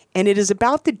 And it is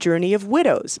about the journey of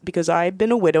widows, because I've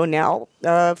been a widow now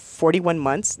 41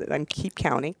 months. I keep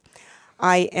counting.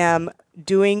 I am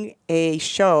doing a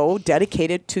show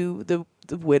dedicated to the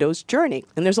widow's journey.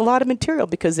 And there's a lot of material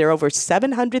because there are over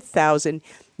 700,000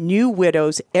 new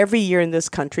widows every year in this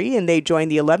country, and they join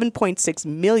the 11.6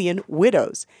 million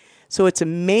widows. So it's a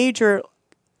major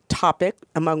topic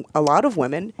among a lot of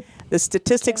women. The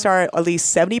statistics are at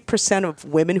least 70% of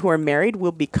women who are married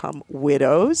will become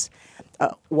widows.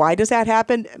 Why does that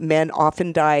happen? Men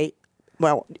often die.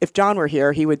 Well, if John were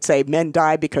here, he would say men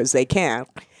die because they can.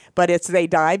 But they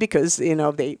die because,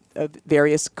 they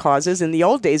various causes. In the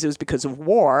old days, it was because of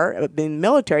war, in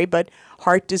military, but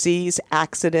heart disease,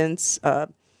 accidents,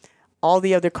 all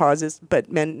the other causes. But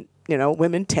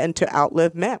women tend to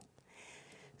outlive men.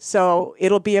 So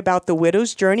it'll be about the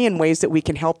widow's journey and ways that we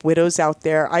can help widows out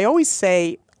there. I always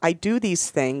say I do these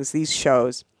things, these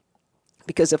shows,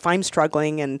 because if I'm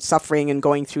struggling and suffering and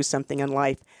going through something in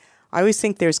life, I always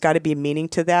think there's got to be a meaning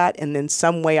to that, and in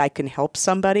some way I can help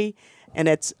somebody. And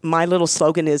it's my little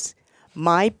slogan is,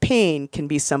 my pain can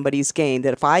be somebody's gain.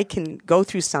 That if I can go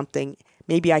through something,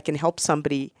 maybe I can help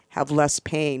somebody have less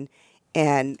pain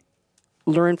and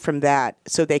learn from that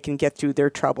so they can get through their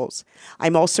troubles.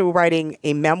 I'm also writing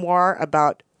a memoir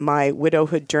about my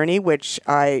widowhood journey, which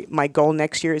my goal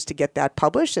next year is to get that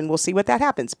published, and we'll see what that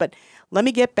happens. But let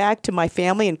me get back to my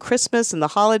family and Christmas and the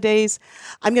holidays.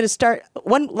 I'm going to start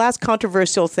one last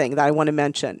controversial thing that I want to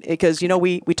mention, because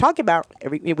we talk about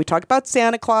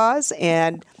Santa Claus,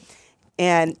 and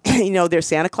there's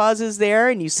Santa Claus is there,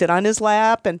 and you sit on his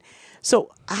lap, and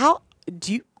so how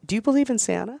do you believe in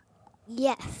Santa?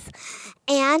 Yes,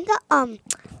 and I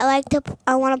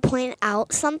want to point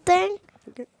out something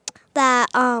that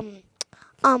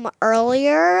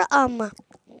earlier my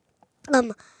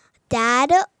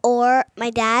dad or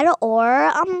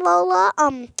Lola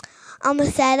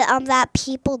said that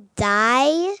people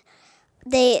die.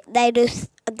 They do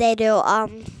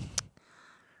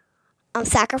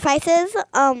sacrifices.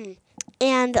 And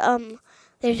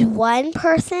there's one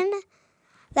person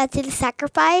that did a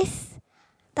sacrifice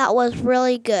that was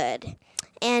really good,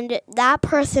 and that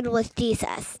person was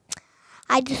Jesus.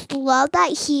 I just love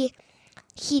that he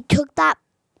took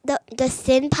the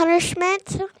sin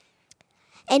punishment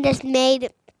and just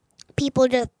made people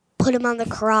just put him on the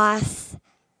cross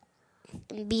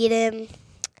and beat him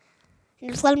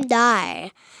and just let him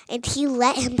die. And he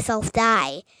let himself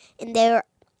die. And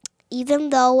even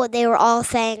though they were all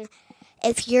saying,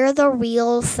 if you're the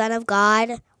real Son of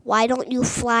God, why don't you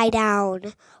fly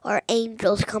down or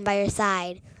angels come by your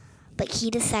side? But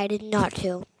he decided not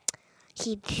to.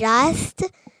 He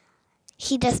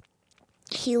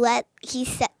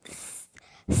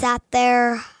sat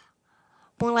there,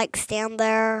 more like stand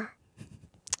there,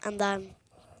 and then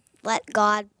let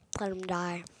him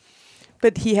die.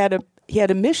 But he had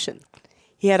a mission.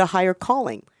 He had a higher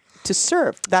calling to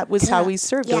serve. That was how he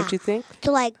served, don't you think?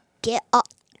 To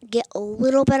get a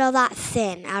little bit of that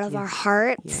sin out of our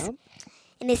hearts. Yeah.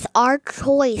 And it's our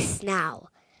choice now.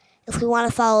 If we want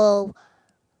to follow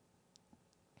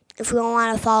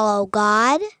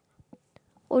God,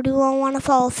 or do we want to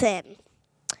follow sin?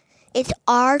 It's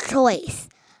our choice.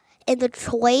 And the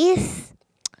choice,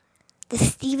 the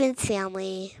Stevens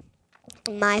family,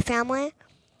 my family,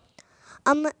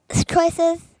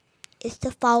 choices is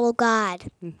to follow God.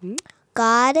 Mm-hmm.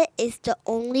 God is the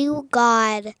only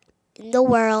God in the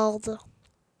world.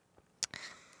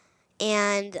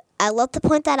 And I love to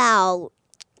point that out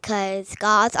because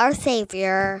God's our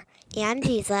Savior and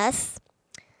Jesus,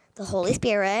 the Holy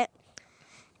Spirit.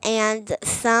 And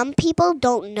some people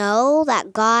don't know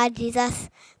that God, Jesus,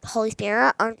 the Holy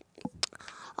Spirit aren't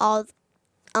all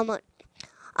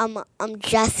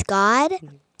just God.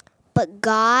 But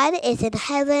God is in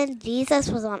heaven, Jesus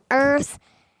was on earth,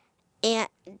 and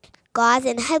God's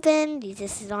in heaven,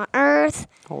 Jesus is on earth.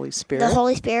 Holy Spirit. The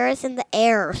Holy Spirit's in the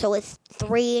air, so it's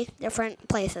 3 different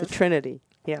places. The Trinity,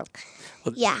 yeah.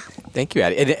 Well, yeah. Thank you,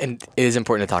 Addie. And it is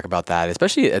important to talk about that,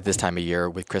 especially at this time of year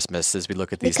with Christmas as we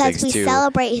look at these things too. Because we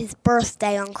celebrate his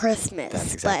birthday on Christmas,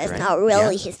 That's exactly but it's right. not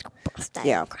really his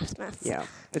birthday on Christmas. Yeah,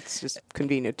 it's just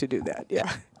convenient to do that,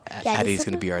 yeah. Addie's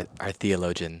going to be our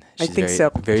theologian. She's I think so.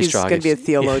 Very She's strong. going to be a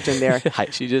theologian there.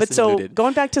 She just but so alluded.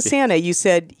 going back to Santa, you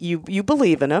said you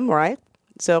believe in him, right?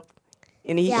 So,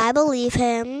 and I believe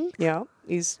him. Yeah,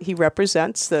 he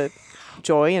represents the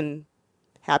joy and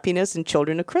happiness and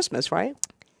children of Christmas, right?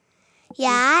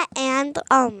 Yeah, and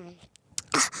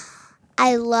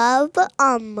I love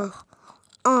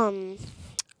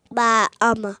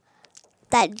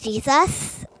that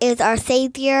Jesus is our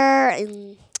Savior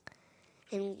and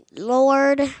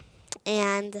Lord,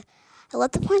 and I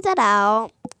love to point that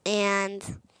out. And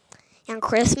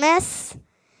Christmas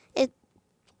is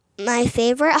my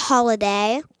favorite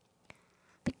holiday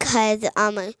because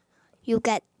you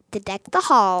get to deck the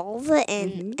halls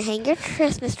and hang your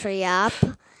Christmas tree up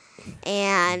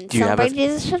and celebrate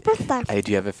Jesus' birthday.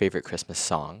 Do you have a favorite Christmas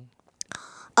song?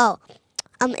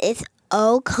 It's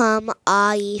 "Oh Come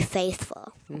All Ye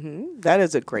Faithful." Mm-hmm. That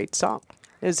is a great song.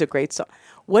 It is a great song.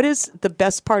 What is the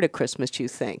best part of Christmas, you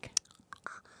think?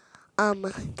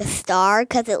 The star,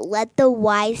 because it led the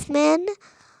wise men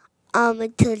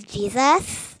to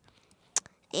Jesus,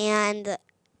 and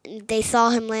they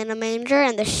saw him lay in a manger,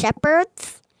 and the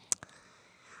shepherds,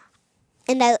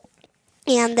 and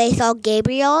they saw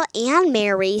Gabriel, and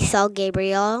Mary saw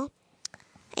Gabriel,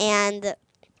 and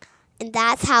And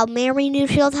that's how Mary knew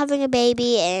she was having a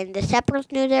baby, and the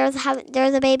shepherds knew there was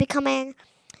a baby coming.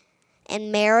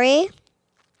 And Mary,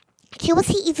 she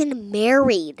wasn't even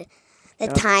married the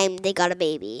time they got a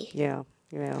baby. Yeah.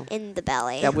 In the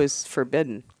belly. That was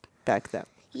forbidden back then.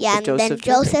 Yeah, and then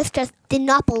Joseph just did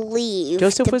not believe.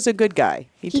 Joseph was a good guy.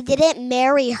 He didn't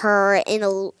marry her in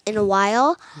a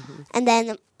while, and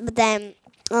then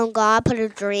God put a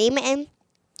dream in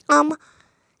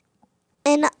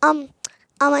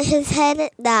his head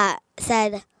that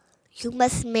said, "You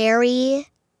must marry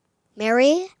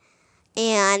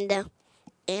and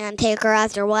take her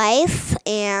as your wife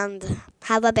and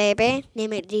have a baby,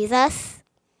 name it Jesus."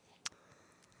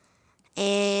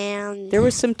 And there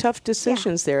were some tough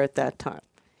decisions there at that time.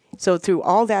 So through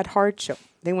all that hardship,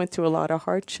 they went through a lot of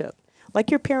hardship.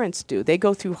 Like your parents do. They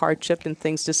go through hardship and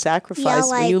things to sacrifice.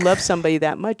 When you love somebody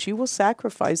that much, you will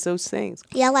sacrifice those things.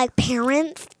 Yeah, like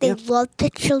parents, they love the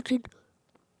children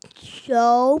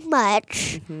so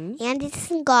much. And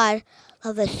Jesus and God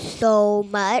love us so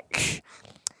much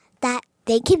that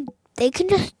they can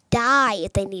just die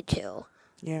if they need to.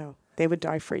 Yeah, they would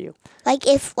die for you. Like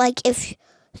if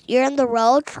you're on the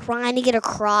road trying to get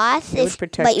across,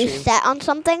 but you stand on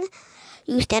something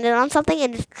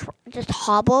and just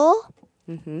hobble,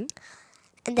 and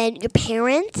then your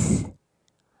parents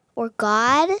or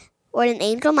God or an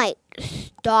angel might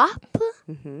stop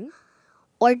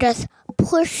or just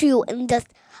push you and just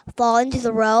fall into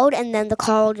the road, and then the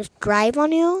car will just drive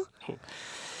on you.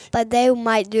 But they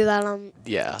might do that on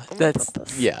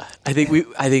purpose. Yeah. I think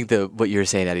what you're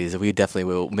saying, Addie, is that we definitely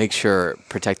will make sure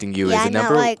protecting you is a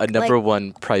number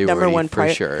one priority for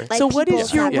sure. So what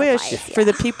is your wish for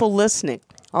the people listening?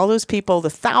 All those people, the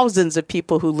thousands of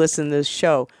people who listen to this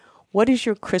show, what is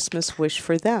your Christmas wish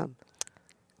for them?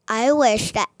 I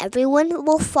wish that everyone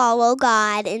will follow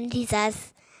God and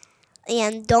Jesus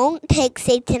and don't take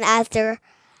Satan as their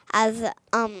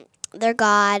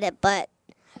God, but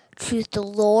choose the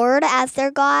Lord as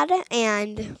their God,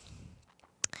 and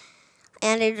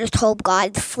I just hope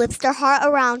God flips their heart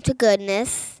around to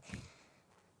goodness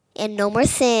and no more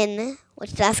sin,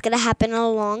 which that's going to happen in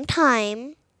a long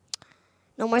time.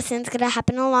 No more sin's going to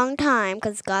happen in a long time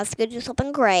because God's going to do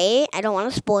something great. I don't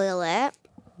want to spoil it.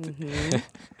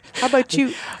 How about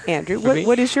you, Andrew?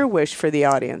 What is your wish for the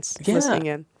audience listening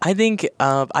in? I think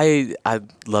I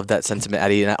love that sentiment,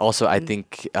 Addie, and I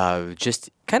think just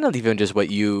kind of even just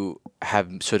what you have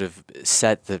sort of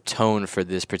set the tone for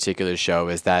this particular show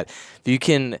is that you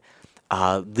can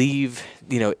lead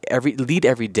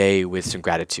every day with some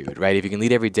gratitude, right? If you can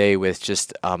lead every day with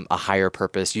just a higher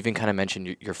purpose. You even kind of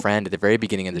mentioned your friend at the very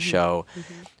beginning of the show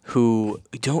who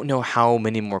don't know how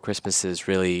many more Christmases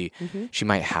really she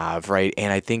might have, right?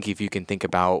 And I think if you can think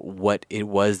about what it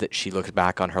was that she looks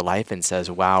back on her life and says,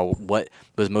 wow, what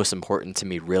was most important to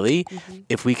me really?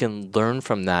 If we can learn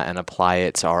from that and apply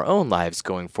it to our own lives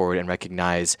going forward and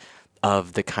recognize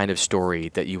of the kind of story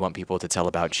that you want people to tell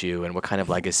about you and what kind of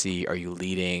legacy are you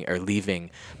leading or leaving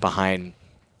behind.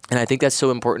 And I think that's so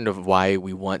important of why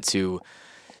we want to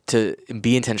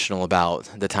be intentional about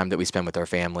the time that we spend with our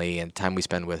family and time we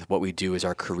spend with what we do as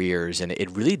our careers. And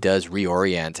it really does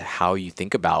reorient how you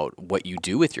think about what you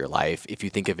do with your life if you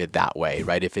think of it that way,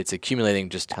 right? If it's accumulating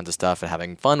just tons of stuff and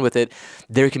having fun with it,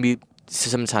 there can be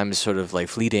sometimes sort of like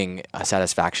fleeting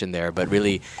satisfaction there. But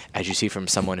really, as you see from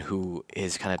someone who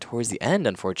is kind of towards the end,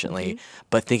 unfortunately,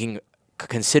 but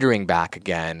considering back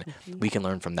again, we can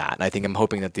learn from that. And I think I'm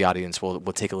hoping that the audience will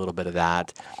take a little bit of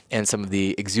that and some of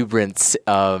the exuberance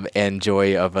and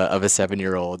joy of a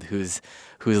 7-year-old who's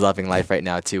loving life right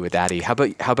now too with Addie. How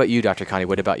about you, Dr. Connie?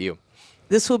 What about you?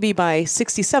 This will be my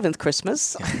 67th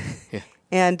Christmas. Yeah.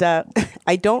 And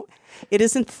it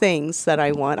isn't things that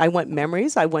I want. I want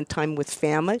memories. I want time with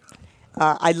family.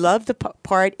 I love the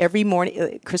part every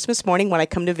morning, Christmas morning when I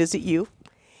come to visit you,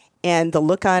 and the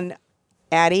look on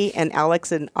Addie and Alex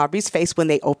and Aubrey's face when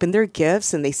they open their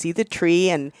gifts and they see the tree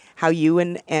and how you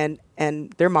and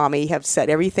their mommy have set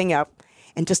everything up,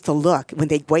 and just the look when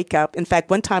they wake up. In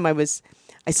fact, one time I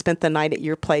spent the night at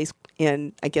your place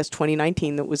in, I guess,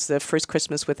 2019. That was the first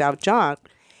Christmas without John.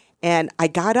 And I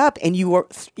got up, and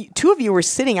two of you were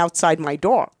sitting outside my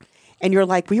door. And you're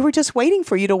like, we were just waiting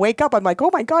for you to wake up. I'm like, oh,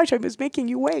 my gosh, I was making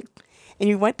you wake. And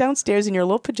you went downstairs in your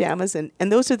little pajamas, and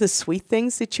those are the sweet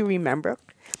things that you remember.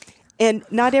 And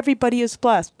not everybody is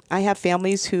blessed. I have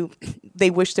families who they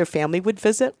wish their family would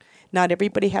visit. Not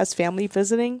everybody has family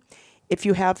visiting. If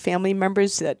you have family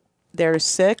members that they're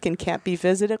sick and can't be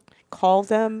visited, call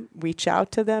them, reach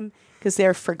out to them, because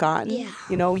they're forgotten. Yeah.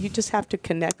 You know, you just have to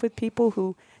connect with people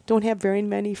who don't have very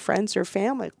many friends or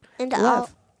family. And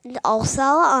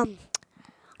also,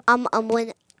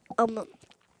 when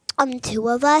two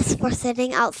of us were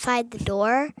sitting outside the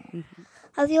door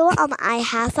of you. I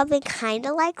have something kind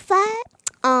of like that.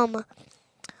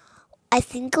 I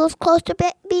think it was close to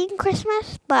being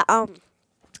Christmas, but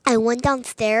I went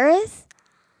downstairs,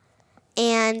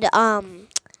 and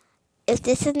if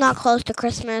this is not close to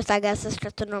Christmas, I guess it's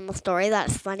just a normal story.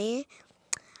 That's funny.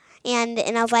 And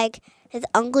I was like, is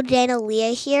Uncle Jane and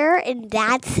Leah here? And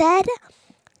Dad said,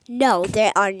 no,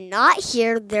 they are not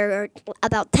here. They're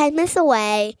about 10 minutes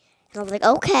away. And I was like,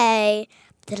 okay.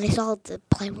 Then I saw the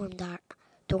playroom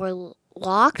door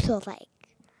locked, so I was like,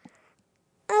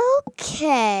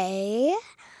 okay.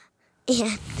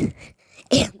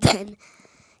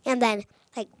 And then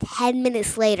like 10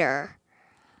 minutes later,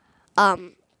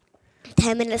 I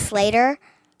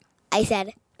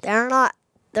said, they're not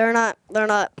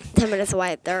 10 minutes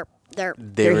away.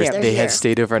 They had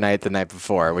stayed overnight the night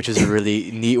before, which is a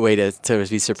really neat way to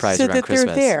be surprised so around that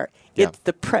Christmas. They're there. Yeah.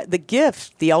 The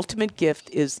gift, the ultimate gift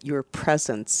is your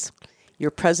presence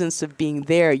of being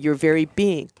there, your very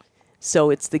being.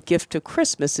 So it's the gift of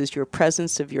Christmas is your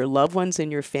presence of your loved ones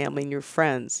and your family and your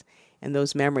friends and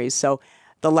those memories. So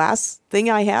the last thing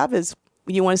I have is,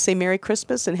 you want to say Merry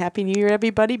Christmas and Happy New Year,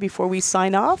 everybody, before we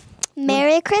sign off?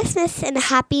 Merry Christmas and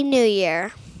Happy New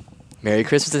Year. Merry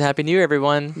Christmas and Happy New Year,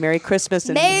 everyone. Merry Christmas.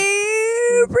 And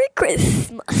Merry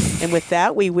Christmas. And with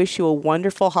that, we wish you a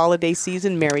wonderful holiday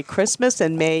season. Merry Christmas,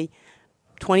 and may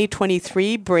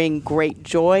 2023 bring great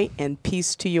joy and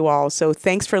peace to you all. So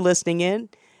thanks for listening in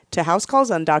to House Calls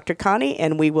on Dr. Connie,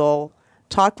 and we will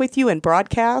talk with you and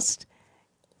broadcast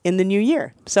in the new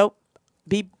year. So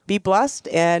be blessed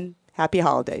and happy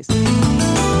holidays.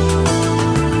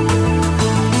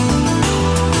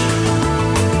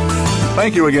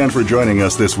 Thank you again for joining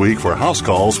us this week for House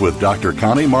Calls with Dr.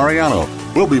 Connie Mariano.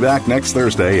 We'll be back next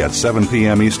Thursday at 7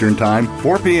 p.m. Eastern Time,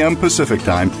 4 p.m. Pacific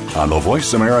Time on the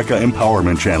Voice America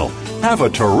Empowerment Channel. Have a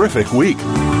terrific week.